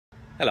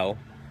Hello,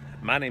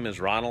 my name is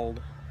Ronald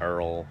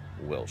Earl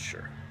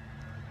Wilshire.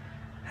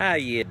 How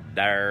you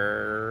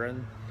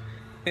darn?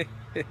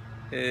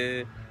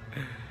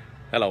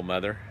 Hello,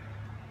 Mother.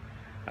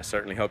 I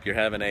certainly hope you're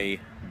having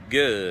a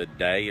good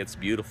day. It's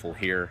beautiful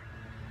here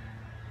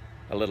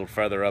a little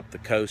further up the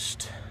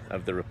coast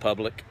of the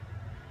Republic.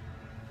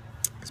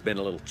 It's been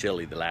a little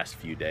chilly the last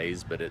few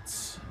days, but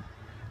it's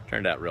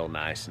turned out real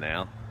nice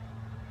now.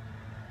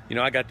 You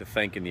know, I got to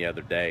thinking the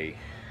other day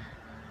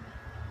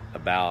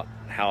about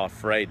how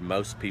afraid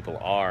most people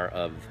are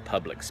of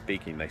public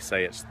speaking. They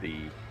say it's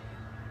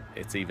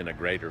even a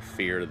greater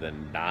fear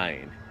than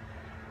dying.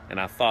 And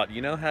I thought,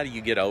 you know, how do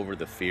you get over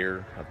the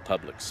fear of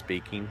public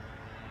speaking?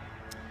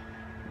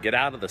 Get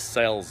out of the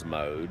sales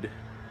mode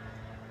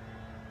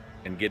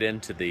and get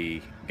into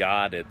the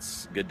God,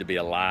 it's good to be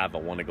alive, I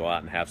want to go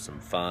out and have some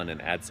fun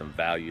and add some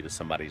value to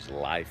somebody's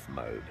life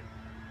mode.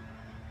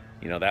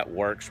 You know, that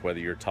works whether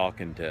you're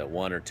talking to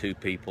one or two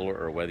people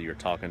or whether you're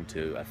talking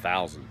to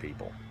 1,000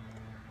 people.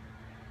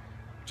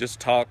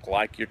 Just talk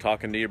like you're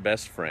talking to your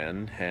best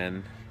friend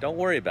and don't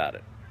worry about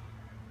it.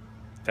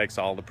 It takes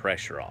all the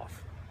pressure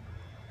off.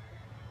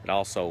 It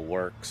also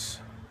works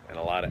in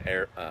a lot of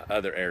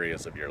other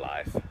areas of your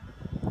life.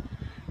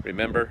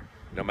 Remember,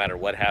 no matter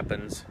what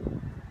happens,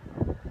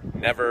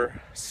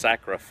 never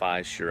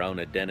sacrifice your own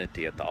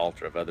identity at the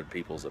altar of other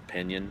people's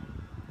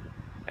opinion,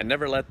 and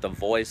never let the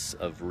voice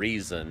of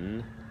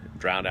reason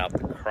drown out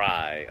the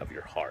cry of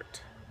your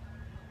heart.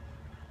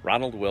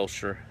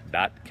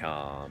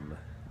 RonaldWilshire.com.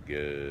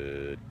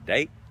 Good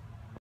day.